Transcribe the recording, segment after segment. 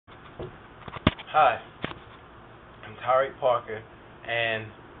Hi, I'm Tariq Parker, and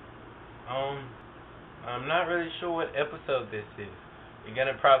I'm not really sure what episode this is. You're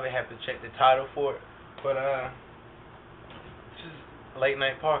gonna probably have to check the title for it, but this is Late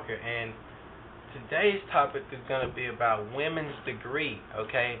Night Parker, and today's topic is gonna be about women's degree,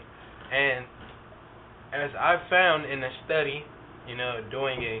 okay? And as I found in a study,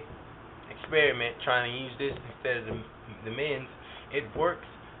 doing a experiment trying to use this instead of the men's, it works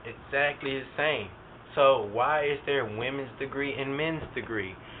exactly the same. So why is there women's degree and men's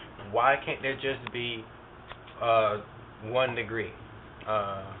degree? Why can't there just be uh, one degree?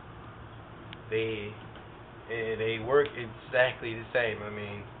 Uh, they they work exactly the same. I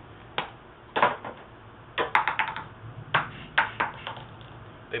mean,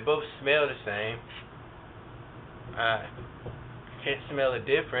 they both smell the same. I can't smell a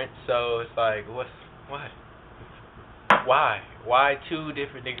difference, so it's like, what? Why? Why two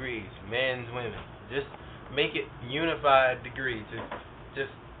different degrees, men's, women? Just make it unified degrees.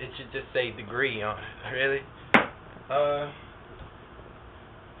 It should just say degree on it. Really? Uh,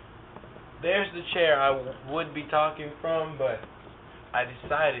 there's the chair I would be talking from, but I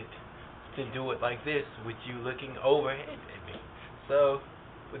decided to do it like this with you looking overhead at me. So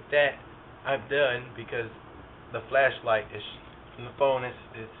with that, I'm done because the flashlight is from the phone is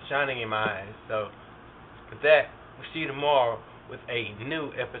shining in my eyes. So with that, we'll see you tomorrow with a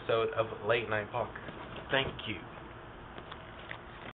new episode of Late Night Parker. Thank you.